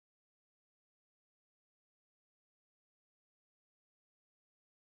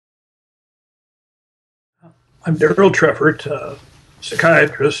I'm Daryl Treffert,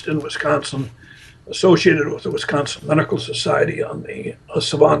 psychiatrist in Wisconsin, associated with the Wisconsin Medical Society on the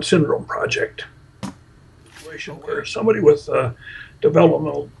Savant Syndrome Project. Situation where somebody with a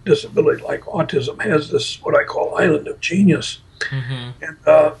developmental disability like autism has this, what I call, island of genius, Mm-hmm.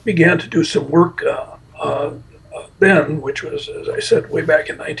 and began to do some work then, which was, as I said, way back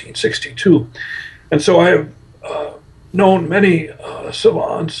in 1962. And so I have known many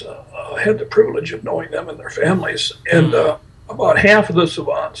savants, had the privilege of knowing them and their families. And about half of the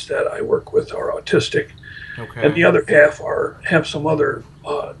savants that I work with are autistic, and Okay. the other half have some other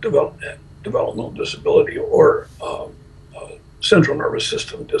developmental disability or central nervous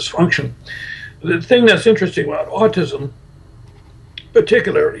system dysfunction. The thing that's interesting about autism,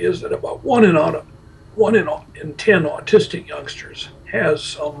 particularly, is that about one in 10 autistic youngsters has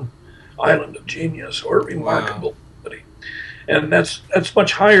some island of genius or Wow. remarkable ability. And that's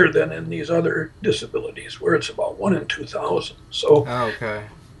much higher than in these other disabilities where it's about 1 in 2,000. Oh, okay.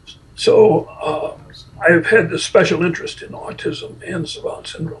 So I've had this special interest in autism and savant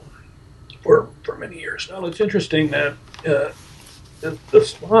syndrome for many years now. It's interesting that the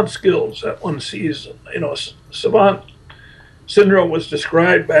savant skills that one sees, savant syndrome was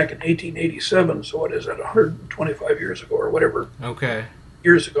described back in 1887, so it is at 125 years ago or whatever Okay.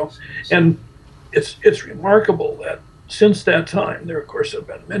 years ago. And it's remarkable that since that time, there of course have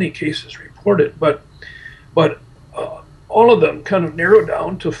been many cases reported, but all of them kind of narrow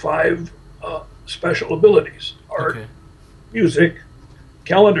down to five special abilities: art, Okay. music,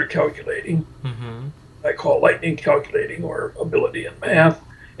 calendar calculating, Mm-hmm. I call lightning calculating, or ability in math,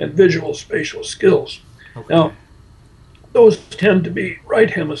 and visual spatial skills. Okay. Now, those tend to be right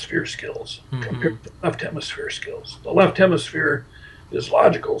hemisphere skills Mm-hmm. compared to left hemisphere skills. The left hemisphere is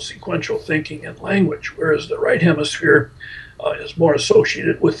logical, sequential thinking and language, whereas the right hemisphere is more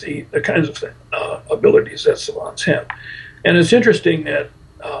associated with the kinds of abilities that savants have. And it's interesting that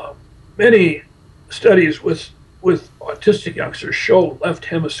many studies with autistic youngsters show left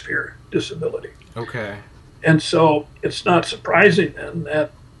hemisphere disability. Okay. And so it's not surprising then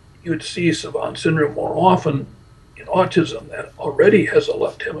that you'd see savant syndrome more often in autism that already has a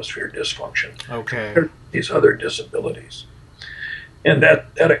left hemisphere dysfunction Okay. compared to these other disabilities. And that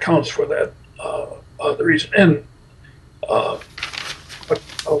accounts for that the reason. And uh,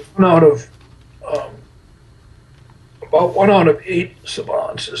 one out of um, about 1 out of 8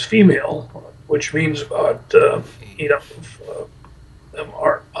 savants is female, which means about eight out of them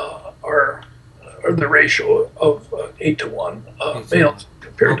are the ratio of 8 to 1 It's males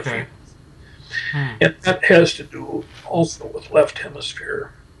compared to okay. females. Hmm. And that has to do also with left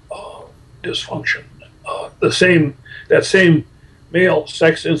hemisphere uh, dysfunction. The same that same male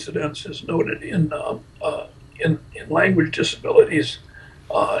sex incidence is noted in language disabilities,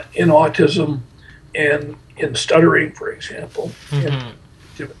 in autism, and in stuttering, for example. And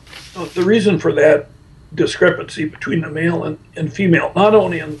Mm-hmm. the reason for that discrepancy between the male and female, not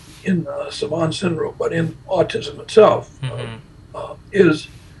only in savant syndrome but in autism itself, Mm-hmm. is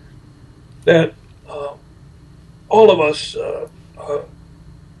that uh, all of us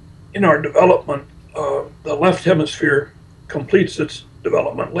in our development, the left hemisphere completes its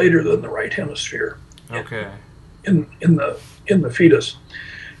development later than the right hemisphere in, Okay. in the fetus,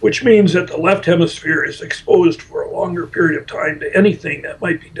 which means that the left hemisphere is exposed for a longer period of time to anything that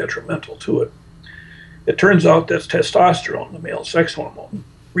might be detrimental to it. It turns out that testosterone, the male sex hormone,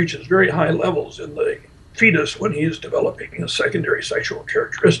 reaches very high levels in the fetus when he is developing his secondary sexual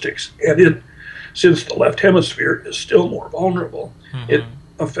characteristics, and since the left hemisphere is still more vulnerable, it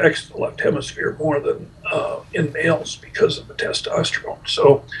Mm-hmm. affects the left hemisphere more than in males because of the testosterone.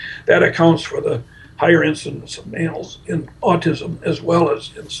 So that accounts for the higher incidence of males in autism as well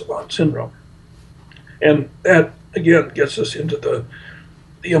as in savant syndrome. And that, again, gets us into the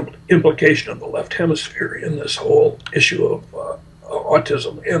implication of the left hemisphere in this whole issue of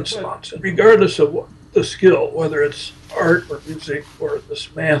autism and savant syndrome. Regardless of the skill, whether it's art or music or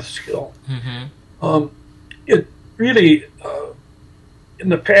this math skill, Mm-hmm. it really, in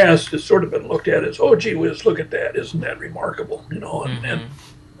the past, it's sort of been looked at as, oh, gee whiz, look at that, isn't that remarkable? And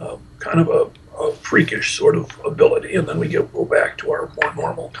Mm-hmm. kind of a freakish sort of ability, and then we go back to our more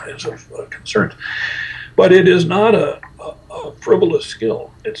normal kinds of concerns. But it is not a frivolous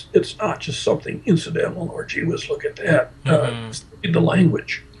skill. It's not just something incidental or gee whiz, look at that. Mm-hmm. In the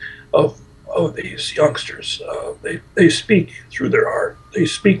language of these youngsters, they speak through their art, they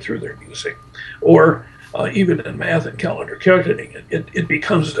speak through their music, or even in math and calendar calculating, it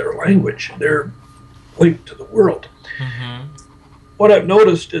becomes their language. They're linked to the world. Mm-hmm. What I've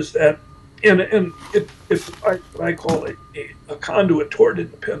noticed is that, and it's what I call a conduit toward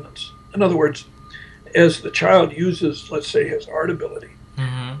independence. In other words, as the child uses, let's say, his art ability,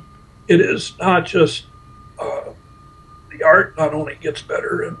 Mm-hmm. it is not just uh, the art not only gets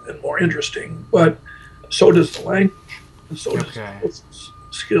better and more interesting, but so does the language, and so does Okay. the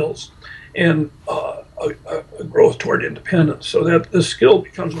skills, and a growth toward independence. So that the skill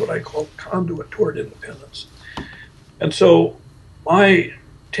becomes what I call conduit toward independence. And so my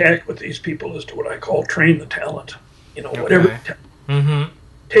tack with these people is to what I call train the talent. You know, whatever, Okay. Mm-hmm.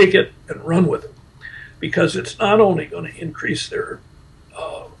 take it and run with it, because it's not only going to increase their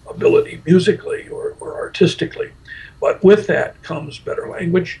ability musically or artistically, but with that comes better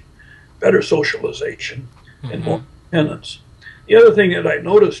language, better socialization, and Mm-hmm. more independence. The other thing that I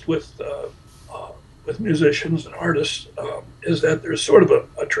noticed with musicians and artists is that there's sort of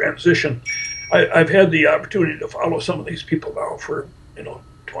a transition. I've had the opportunity to follow some of these people now for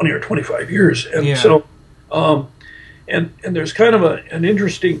 20 or 25 years, and Yeah. so and there's kind of an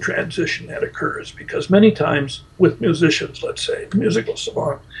interesting transition that occurs, because many times with musicians, let's say musical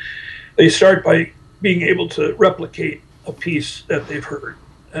savant, they start by being able to replicate a piece that they've heard.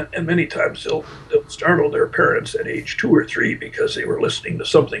 And many times they'll startle their parents at age 2 or 3 because they were listening to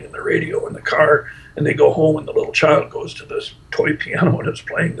something in the radio in the car, and they go home and the little child goes to this toy piano and is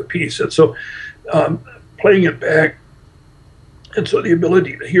playing the piece. And so playing it back, and so the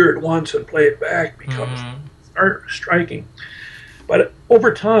ability to hear it once and play it back becomes Mm-hmm. striking. But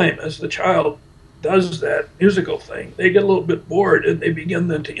over time, as the child does that musical thing, they get a little bit bored and they begin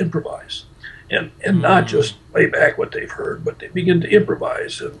then to improvise. And not Mm-hmm. just play back what they've heard, but they begin to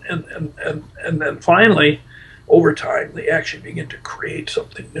improvise. And then finally, over time, they actually begin to create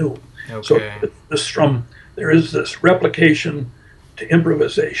something new. So Okay. there is this replication to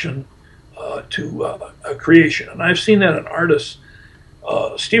improvisation to a creation. And I've seen that in artists.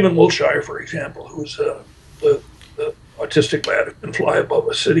 Stephen Wilshire, for example, who's the autistic lad who can fly above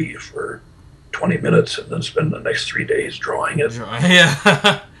a city for 20 minutes and then spend the next 3 days drawing it Yeah.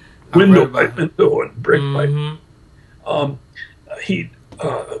 I've read window by about it. window and brick by. Mm-hmm. Um, he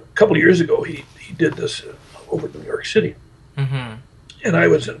a couple of years ago he did this over in New York City, Mm-hmm. and I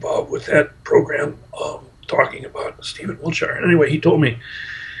was involved with that program, talking about Stephen Wilshire. And anyway, he told me,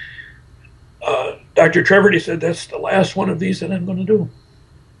 Dr. Treffert, he said, that's the last one of these that I'm going to do.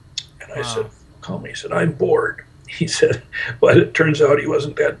 And I said, Wow. call me. He said, I'm bored. He said, but it turns out he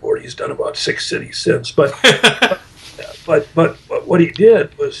wasn't that bored. He's done about 6 cities since. But what he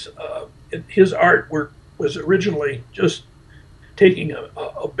did was, his artwork was originally just taking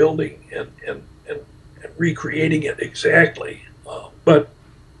a building and recreating it exactly. But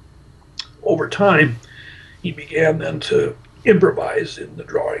over time, he began then to improvise in the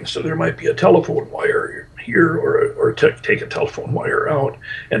drawing. So there might be a telephone wire here, or take a telephone wire out.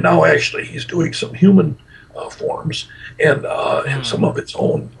 And now actually he's doing some human forms and some of its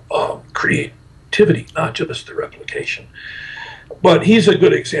own creativity, not just the replication. But he's a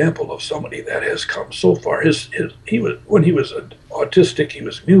good example of somebody that has come so far. He was, when he was autistic, he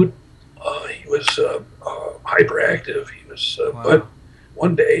was mute. He was hyperactive. He was, Wow. but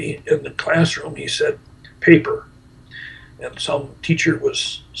one day in the classroom, he said, "Paper," and some teacher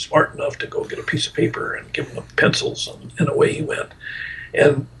was smart enough to go get a piece of paper and give him pencils, and away he went.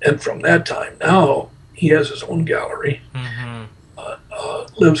 And from that time, now he has his own gallery. Mm-hmm.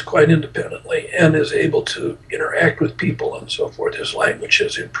 Lives quite independently and is able to interact with people and so forth. His language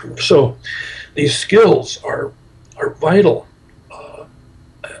has improved. So these skills are vital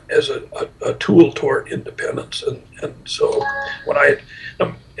as a tool toward independence. And so when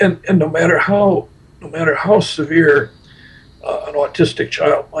and no matter how severe an autistic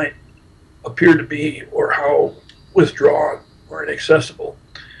child might appear to be, or how withdrawn or inaccessible,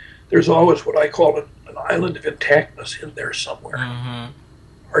 there's always what I call an island of intactness in there somewhere. Mm-hmm.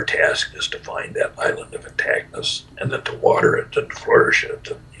 Our task is to find that island of intactness and then to water it and flourish it,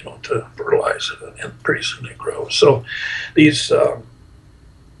 and to fertilize it, and pretty soon it grows. So these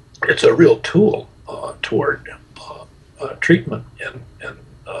it's a real tool toward treatment, and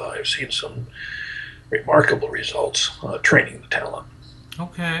I've seen some remarkable results training the talent.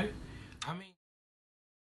 Okay.